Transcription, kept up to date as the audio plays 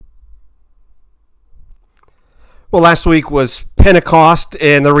Well, last week was Pentecost,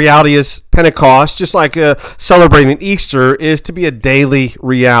 and the reality is Pentecost, just like celebrating Easter, is to be a daily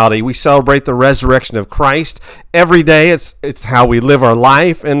reality. We celebrate the resurrection of Christ every day. It's how we live our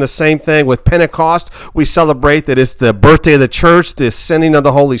life, and the same thing with Pentecost. We celebrate that it's the birthday of the church, the ascending of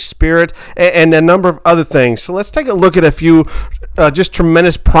the Holy Spirit, and a number of other things. So let's take a look at a few just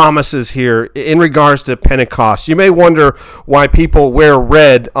tremendous promises here in regards to Pentecost. You may wonder why people wear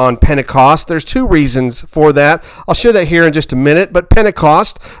red on Pentecost. There's two reasons for that. I'll share that here in just a minute. But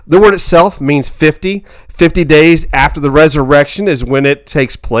Pentecost, the word itself means 50. 50 days after the resurrection is when it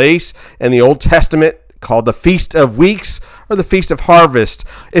takes place in the Old Testament, called the Feast of Weeks or the Feast of Harvest.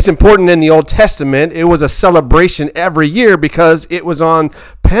 It's important in the Old Testament. It was a celebration every year because it was on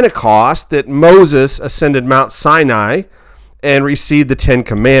Pentecost that Moses ascended Mount Sinai and received the Ten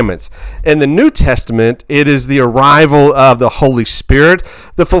Commandments. In the New Testament, it is the arrival of the Holy Spirit,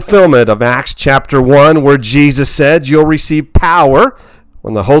 the fulfillment of Acts chapter 1, where Jesus said, "You'll receive power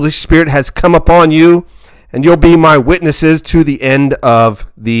when the Holy Spirit has come upon you, and you'll be my witnesses to the end of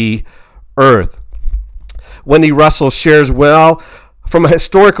the earth." Wendy Russell shares, well, from a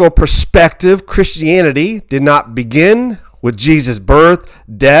historical perspective, Christianity did not begin with Jesus' birth,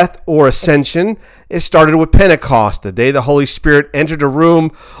 death, or ascension. It started with Pentecost, the day the Holy Spirit entered a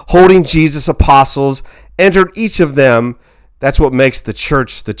room holding Jesus' apostles, entered each of them. That's what makes the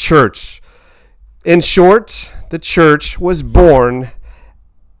church the church. In short, the church was born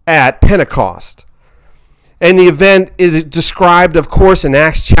at Pentecost. And the event is described, of course, in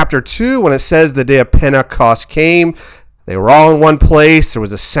Acts chapter 2, when it says the day of Pentecost came. They were all in one place. There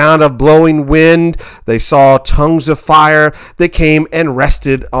was a sound of blowing wind. They saw tongues of fire that came and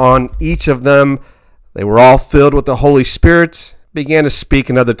rested on each of them. They were all filled with the Holy Spirit, began to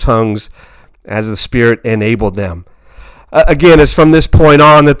speak in other tongues as the Spirit enabled them. Again, it's from this point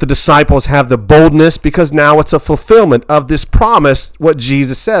on that the disciples have the boldness, because now it's a fulfillment of this promise, what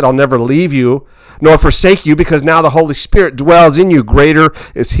Jesus said, "I'll never leave you nor forsake you," because now the Holy Spirit dwells in you. Greater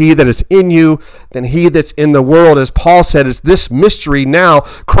is he that is in you than he that's in the world. As Paul said, it's this mystery now,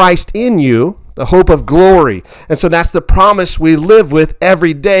 Christ in you, the hope of glory. And so that's the promise we live with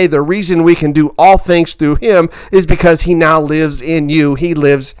every day. The reason we can do all things through him is because he now lives in you. He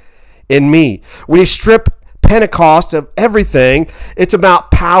lives in me. When you strip Pentecost of everything, it's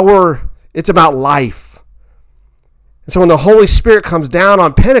about power, it's about life. And so when the Holy Spirit comes down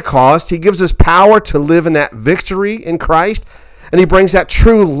on Pentecost, he gives us power to live in that victory in Christ, and he brings that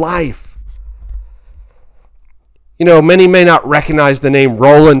true life. You know, many may not recognize the name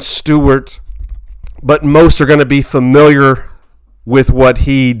Roland Stewart, but most are going to be familiar with what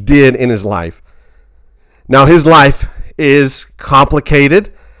he did in his life. Now, his life is complicated,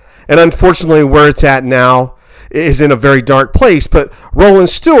 and unfortunately where it's at now is in a very dark place. But Roland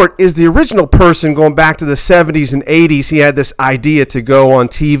Stewart is the original person going back to the 70s and 80s. He had this idea to go on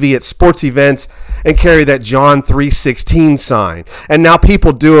TV at sports events and carry that John 3:16 sign. And now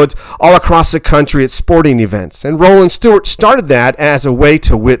people do it all across the country at sporting events. And Roland Stewart started that as a way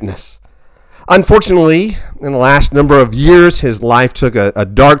to witness. Unfortunately, in the last number of years, his life took a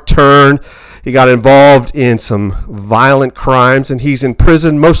dark turn. He got involved in some violent crimes, and he's in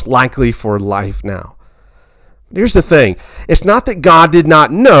prison, most likely for life now. Here's the thing. It's not that God did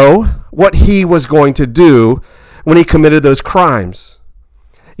not know what he was going to do when he committed those crimes.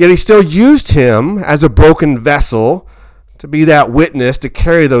 Yet he still used him as a broken vessel to be that witness, to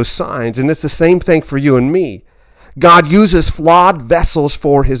carry those signs. And it's the same thing for you and me. God uses flawed vessels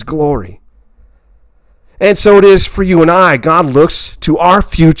for his glory. And so it is for you and I. God looks to our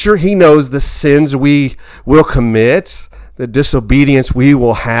future. He knows the sins we will commit, the disobedience we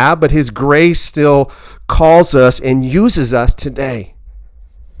will have, but his grace still calls us and uses us today.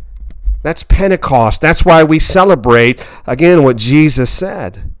 That's Pentecost. That's why we celebrate, again, what Jesus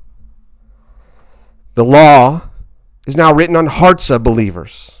said. The law is now written on hearts of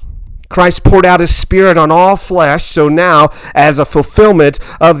believers. Christ poured out his Spirit on all flesh, so now, as a fulfillment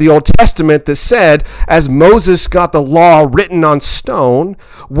of the Old Testament that said, as Moses got the law written on stone,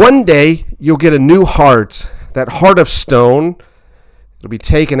 one day you'll get a new heart. That heart of stone, it'll be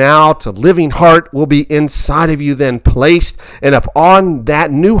taken out. A living heart will be inside of you, then placed, and upon that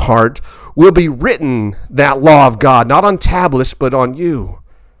new heart will be written that law of God, not on tablets, but on you,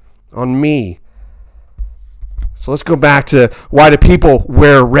 on me. So let's go back to why do people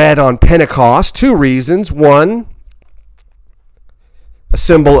wear red on Pentecost? Two reasons. One, a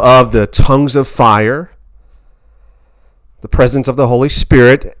symbol of the tongues of fire, the presence of the Holy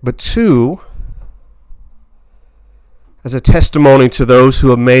Spirit. But two, as a testimony to those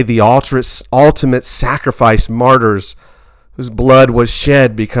who have made the ultimate sacrifice, martyrs whose blood was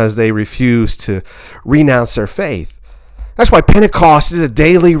shed because they refused to renounce their faith. That's why Pentecost is a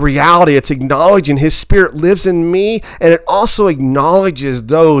daily reality. It's acknowledging His Spirit lives in me, and it also acknowledges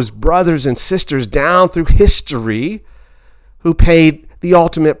those brothers and sisters down through history who paid the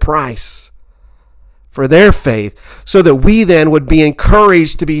ultimate price for their faith, so that we then would be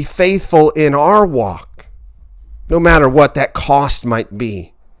encouraged to be faithful in our walk, no matter what that cost might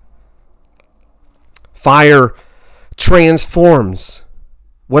be. Fire transforms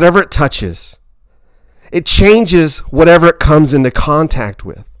whatever it touches. It changes whatever it comes into contact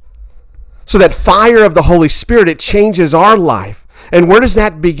with. So that fire of the Holy Spirit, it changes our life. And where does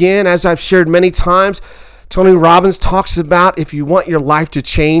that begin? As I've shared many times, Tony Robbins talks about if you want your life to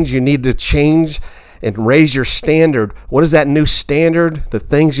change, you need to change and raise your standard. What is that new standard? The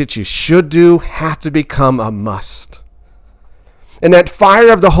things that you should do have to become a must. And that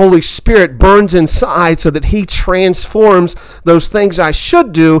fire of the Holy Spirit burns inside so that He transforms those things I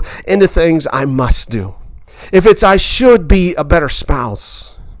should do into things I must do. If it's I should be a better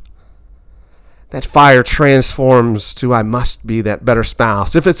spouse, that fire transforms to I must be that better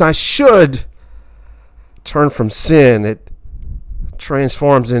spouse. If it's I should turn from sin, it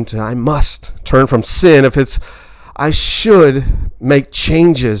transforms into I must turn from sin. If it's I should make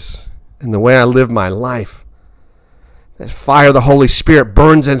changes in the way I live my life, that fire of the Holy Spirit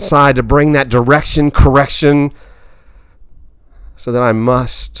burns inside to bring that direction, correction, so that I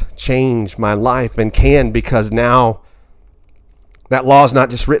must change my life and can, because now that law is not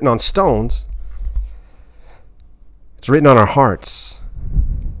just written on stones, it's written on our hearts.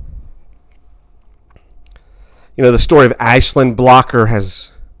 You know, the story of Aislinn Blocker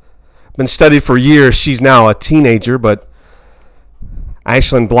has been studied for years. She's now a teenager, but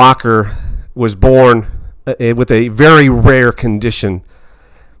Aislinn Blocker was born with a very rare condition.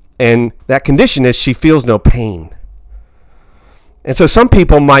 And that condition is she feels no pain. And so some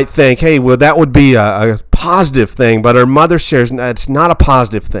people might think, hey, well, that would be a positive thing. But her mother shares it's not a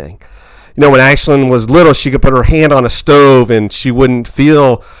positive thing. You know, when Aislinn was little, she could put her hand on a stove and she wouldn't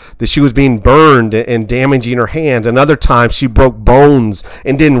feel that she was being burned and damaging her hand. And other times she broke bones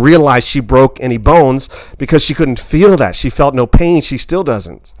and didn't realize she broke any bones because she couldn't feel that. She felt no pain. She still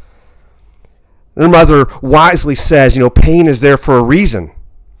doesn't. Her mother wisely says, you know, pain is there for a reason.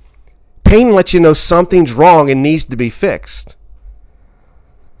 Pain lets you know something's wrong and needs to be fixed.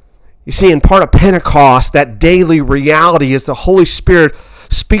 You see, in part of Pentecost, that daily reality is the Holy Spirit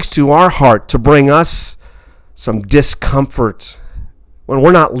speaks to our heart to bring us some discomfort when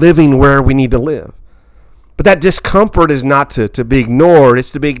we're not living where we need to live. But that discomfort is not to be ignored.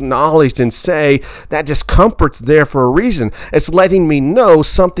 It's to be acknowledged and say, that discomfort's there for a reason. It's letting me know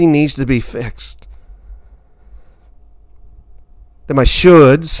something needs to be fixed. That my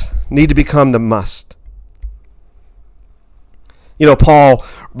shoulds need to become the must. You know, Paul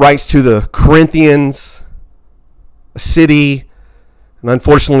writes to the Corinthians, a city, and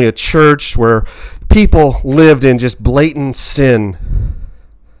unfortunately a church where people lived in just blatant sin.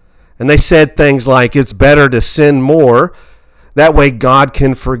 And they said things like, it's better to sin more. That way God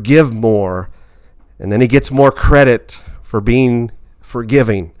can forgive more. And then he gets more credit for being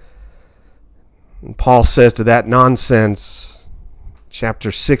forgiving. And Paul says to that nonsense,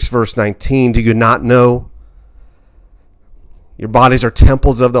 chapter 6, verse 19, do you not know your bodies are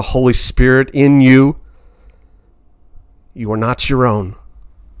temples of the Holy Spirit in you? You are not your own.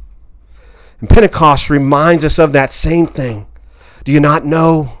 And Pentecost reminds us of that same thing. Do you not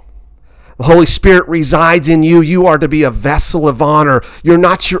know? The Holy Spirit resides in you. You are to be a vessel of honor. You're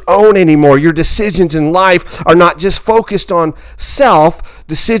not your own anymore. Your decisions in life are not just focused on self.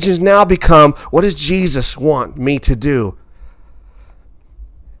 Decisions now become, what does Jesus want me to do?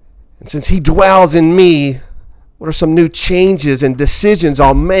 And since he dwells in me, what are some new changes and decisions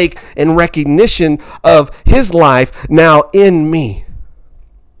I'll make in recognition of his life now in me?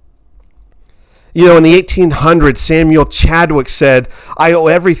 You know, in the 1800s, Samuel Chadwick said, I owe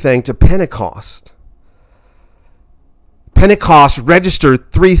everything to Pentecost. Pentecost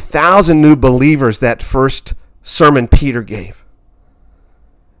registered 3,000 new believers that first sermon Peter gave.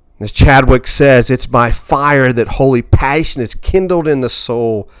 As Chadwick says, it's by fire that holy passion is kindled in the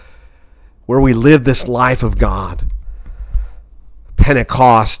soul where we live this life of God.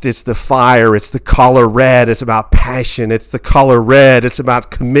 Pentecost, it's the fire, it's the color red, it's about passion, it's the color red, it's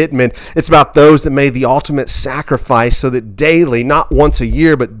about commitment, it's about those that made the ultimate sacrifice so that daily, not once a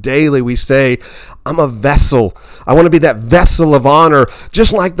year, but daily we say, I'm a vessel. I want to be that vessel of honor,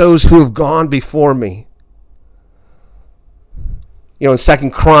 just like those who have gone before me. You know, in 2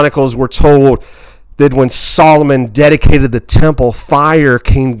 Chronicles, we're told that when Solomon dedicated the temple, fire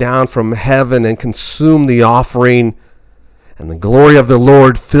came down from heaven and consumed the offering and the glory of the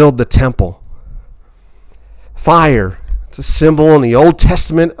Lord filled the temple. Fire, it's a symbol in the Old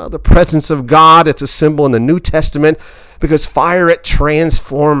Testament of the presence of God. It's a symbol in the New Testament because fire, it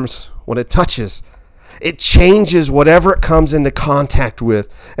transforms what it touches. It changes whatever it comes into contact with.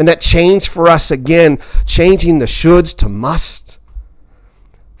 And that change for us, again, changing the shoulds to must,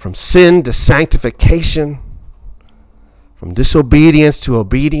 from sin to sanctification, from disobedience to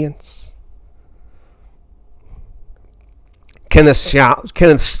obedience.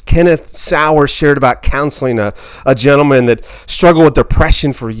 Kenneth Sauer shared about counseling a gentleman that struggled with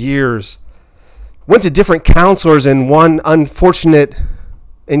depression for years. Went to different counselors, and one unfortunate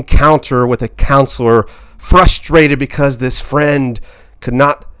encounter with a counselor, frustrated because this friend could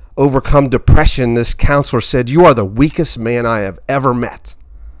not overcome depression, this counselor said, "You are the weakest man I have ever met."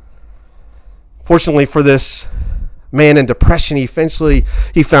 Fortunately for this man in depression, he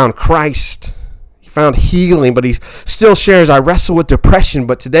found Christ. He found healing, but he still shares, "I wrestle with depression,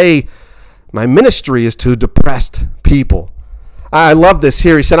 but today my ministry is to depressed people." I love this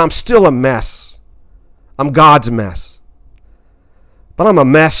here. He said, "I'm still a mess. I'm God's mess. But I'm a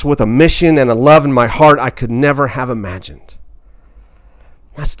mess with a mission and a love in my heart I could never have imagined."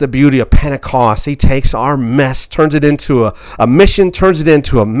 That's the beauty of Pentecost. He takes our mess, turns it into a mission, turns it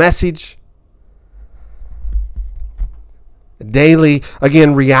into a message. Daily,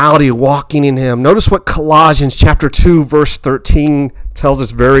 again, reality walking in him. Notice what Colossians chapter 2, verse 13 tells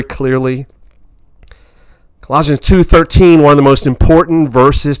us very clearly. Colossians 2:13, one of the most important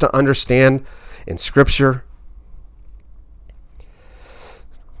verses to understand in Scripture.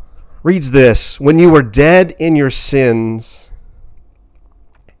 Reads this: "When you were dead in your sins,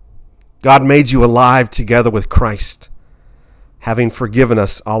 God made you alive together with Christ, having forgiven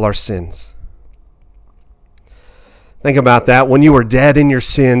us all our sins." Think about that. When you were dead in your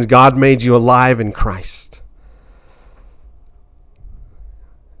sins, God made you alive in Christ.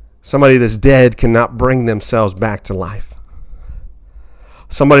 Somebody that's dead cannot bring themselves back to life.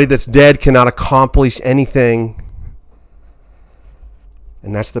 Somebody that's dead cannot accomplish anything.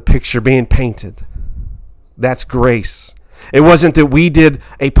 And that's the picture being painted. That's grace. It wasn't that we did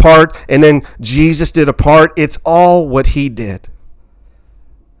a part and then Jesus did a part. It's all what he did.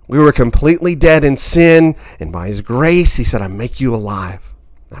 We were completely dead in sin, and by his grace, he said, "I make you alive.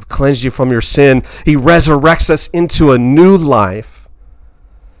 I've cleansed you from your sin." He resurrects us into a new life,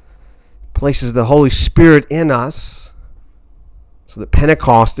 places the Holy Spirit in us, so that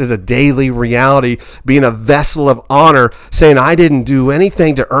Pentecost is a daily reality, being a vessel of honor, saying, "I didn't do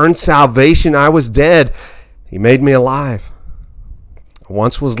anything to earn salvation. I was dead. He made me alive. I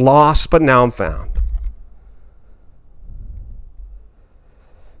once was lost, but now I'm found."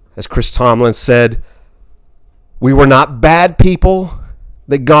 As Chris Tomlin said, we were not bad people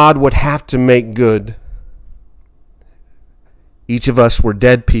that God would have to make good. Each of us were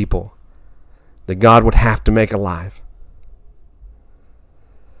dead people that God would have to make alive.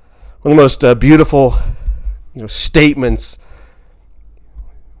 One of the most beautiful statements,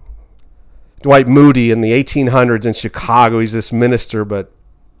 Dwight Moody in the 1800s in Chicago. He's this minister, but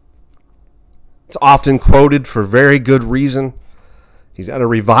it's often quoted for very good reason. He's at a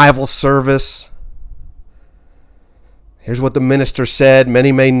revival service. Here's what the minister said.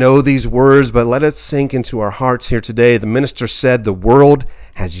 Many may know these words, but let it sink into our hearts here today. The minister said, "The world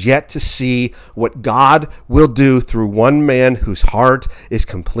has yet to see what God will do through one man whose heart is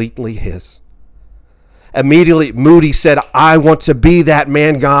completely his." Immediately, Moody said, "I want to be that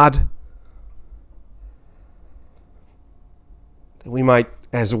man, God." That we might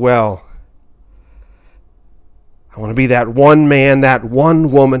as well. I want to be that one man, that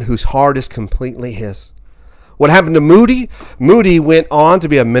one woman whose heart is completely his. What happened to Moody? Moody went on to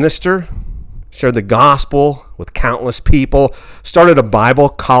be a minister, shared the gospel with countless people, started a Bible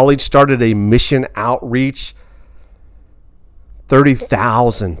college, started a mission outreach.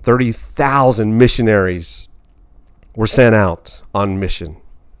 30,000 missionaries were sent out on mission.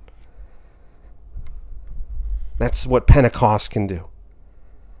 That's what Pentecost can do.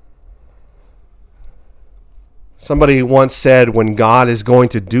 Somebody once said, when God is going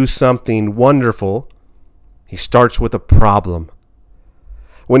to do something wonderful, he starts with a problem.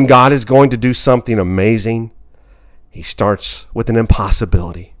 When God is going to do something amazing, he starts with an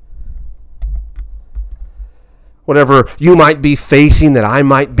impossibility. Whatever you might be facing, that I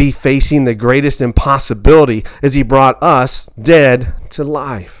might be facing, the greatest impossibility is he brought us dead to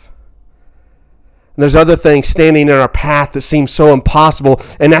life. And there's other things standing in our path that seem so impossible,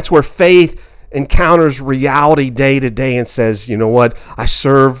 and that's where faith encounters reality day to day and says, you know what? I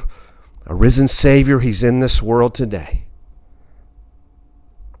serve a risen Savior. He's in this world today.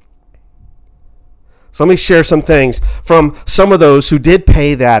 So let me share some things from some of those who did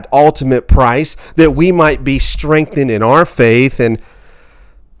pay that ultimate price, that we might be strengthened in our faith and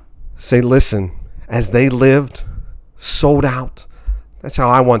say, listen, as they lived, sold out, that's how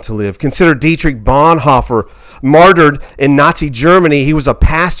I want to live. Consider Dietrich Bonhoeffer, martyred in Nazi Germany. He was a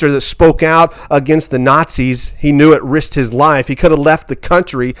pastor that spoke out against the Nazis. He knew it risked his life. He could have left the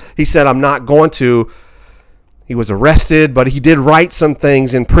country. He said, I'm not going to. He was arrested, but he did write some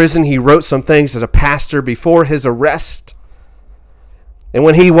things in prison. He wrote some things as a pastor before his arrest. And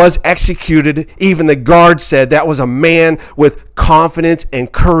when he was executed, even the guard said that was a man with confidence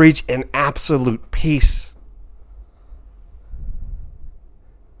and courage and absolute peace.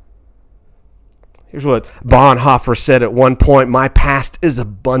 Here's what Bonhoeffer said at one point: my past is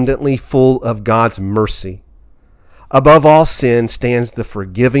abundantly full of God's mercy. Above all sin stands the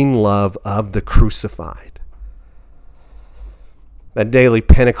forgiving love of the crucified. That daily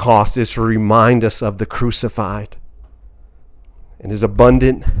Pentecost is to remind us of the crucified and his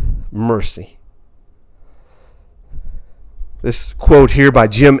abundant mercy. This quote here by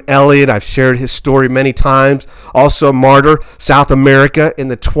Jim Elliot, I've shared his story many times, also a martyr, South America in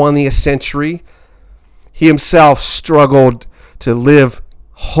the 20th century. He himself struggled to live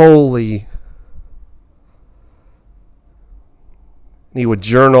holy. He would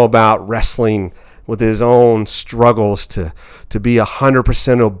journal about wrestling with his own struggles to be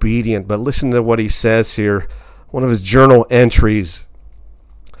 100% obedient. But listen to what he says here. One of his journal entries: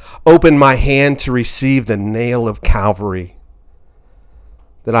 open my hand to receive the nail of Calvary,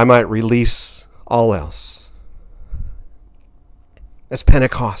 that I might release all else. That's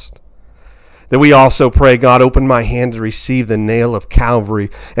Pentecost. That we also pray, God, open my hand to receive the nail of Calvary,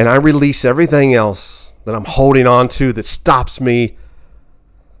 and I release everything else that I'm holding on to that stops me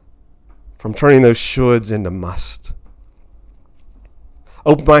from turning those shoulds into must.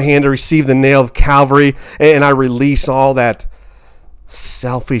 Open my hand to receive the nail of Calvary, and I release all that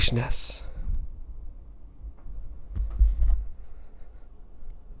selfishness.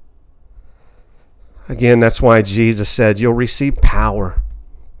 Again, that's why Jesus said, you'll receive power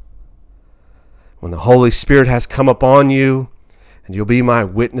when the Holy Spirit has come upon you, and you'll be my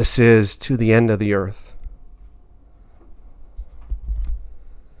witnesses to the end of the earth.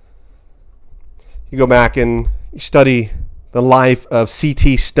 You go back and you study the life of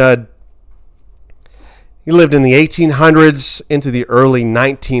C.T. Studd. He lived in the 1800s into the early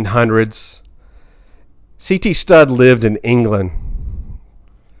 1900s. C.T. Studd lived in England.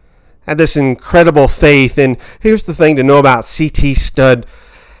 Had this incredible faith. And here's the thing to know about C.T. Studd.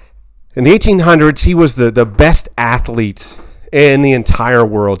 In the 1800s, he was the best athlete in the entire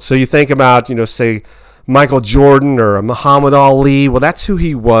world. So you think about, say, Michael Jordan or Muhammad Ali. Well, that's who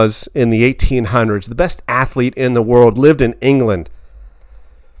he was in the 1800s. The best athlete in the world, lived in England.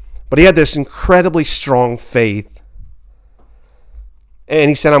 But he had this incredibly strong faith. And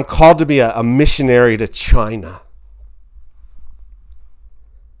he said, I'm called to be a missionary to China.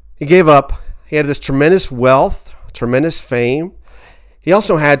 He gave up. He had this tremendous wealth, tremendous fame. He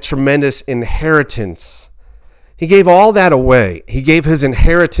also had tremendous inheritance. He gave all that away. He gave his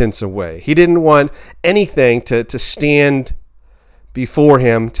inheritance away. He didn't want anything to stand before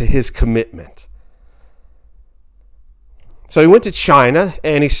him to his commitment. So he went to China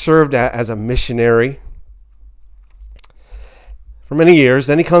and he served as a missionary for many years.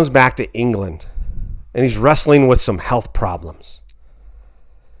 Then he comes back to England and he's wrestling with some health problems.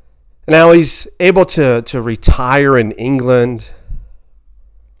 Now he's able to retire in England.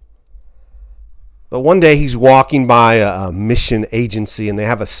 But one day he's walking by a mission agency and they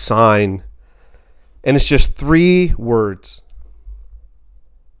have a sign, and it's just 3 words.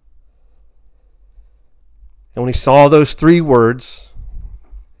 And when he saw those 3 words,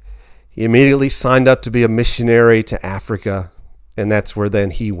 he immediately signed up to be a missionary to Africa, and that's where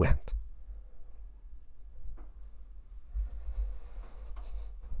then he went.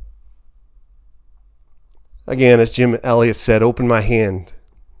 Again, as Jim Elliot said, open my hand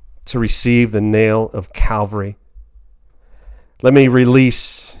to receive the nail of Calvary. Let me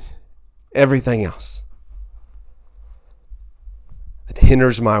release everything else that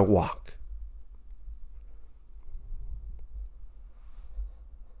hinders my walk.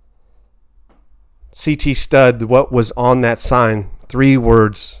 C.T. Studd, what was on that sign? 3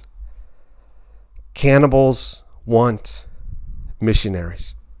 words. Cannibals want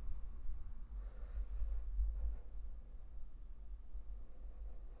missionaries.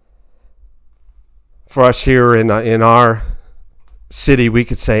 For us here in our city, we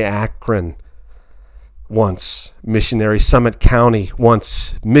could say Akron. once missionaries. Summit County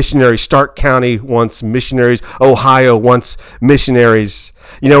once missionaries. Stark County once missionaries. Ohio once missionaries.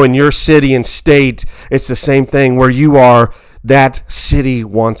 In your city and state, it's the same thing. Where you are, that city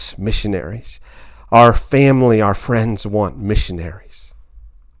wants missionaries. Our family, our friends want missionaries.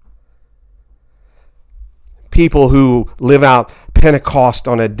 People who live out Pentecost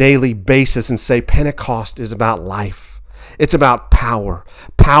on a daily basis and say Pentecost is about life. It's about power.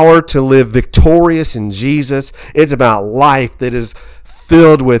 Power to live victorious in Jesus. It's about life that is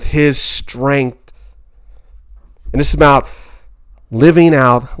filled with His strength. And it's about living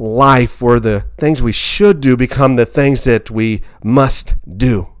out life where the things we should do become the things that we must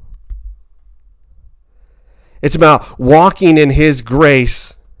do. It's about walking in His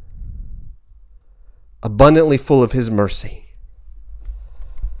grace, abundantly full of His mercy.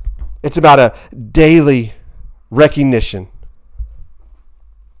 It's about a daily recognition.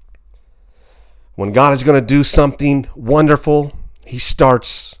 When God is going to do something wonderful, He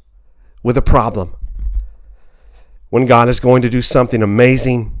starts with a problem. When God is going to do something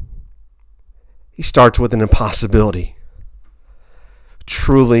amazing, He starts with an impossibility.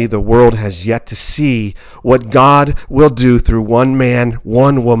 Truly, the world has yet to see what God will do through one man,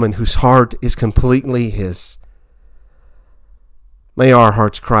 one woman whose heart is completely His. May our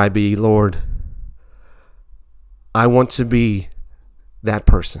heart's cry be, Lord, I want to be that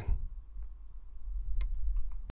person.